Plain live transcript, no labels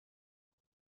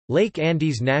Lake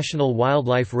Andes National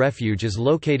Wildlife Refuge is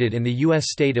located in the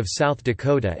U.S. state of South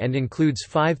Dakota and includes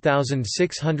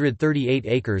 5,638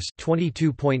 acres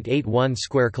 (22.81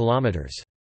 square kilometers).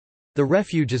 The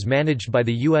refuge is managed by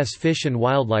the U.S. Fish and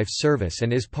Wildlife Service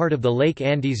and is part of the Lake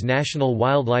Andes National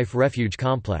Wildlife Refuge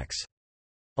complex.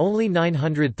 Only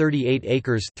 938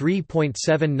 acres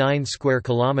 (3.79 square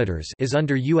kilometers) is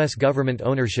under U.S. government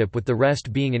ownership, with the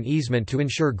rest being an easement to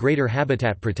ensure greater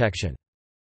habitat protection.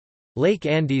 Lake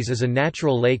Andes is a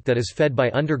natural lake that is fed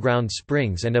by underground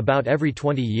springs, and about every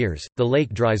 20 years, the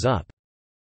lake dries up.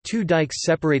 Two dikes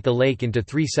separate the lake into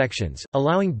three sections,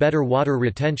 allowing better water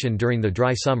retention during the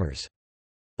dry summers.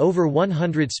 Over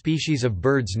 100 species of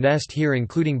birds nest here,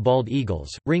 including bald eagles,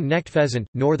 ring-necked pheasant,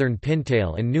 northern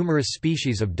pintail, and numerous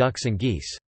species of ducks and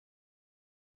geese.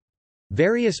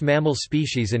 Various mammal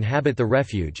species inhabit the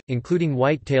refuge, including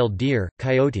white-tailed deer,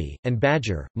 coyote, and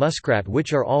badger, muskrat,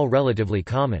 which are all relatively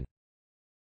common.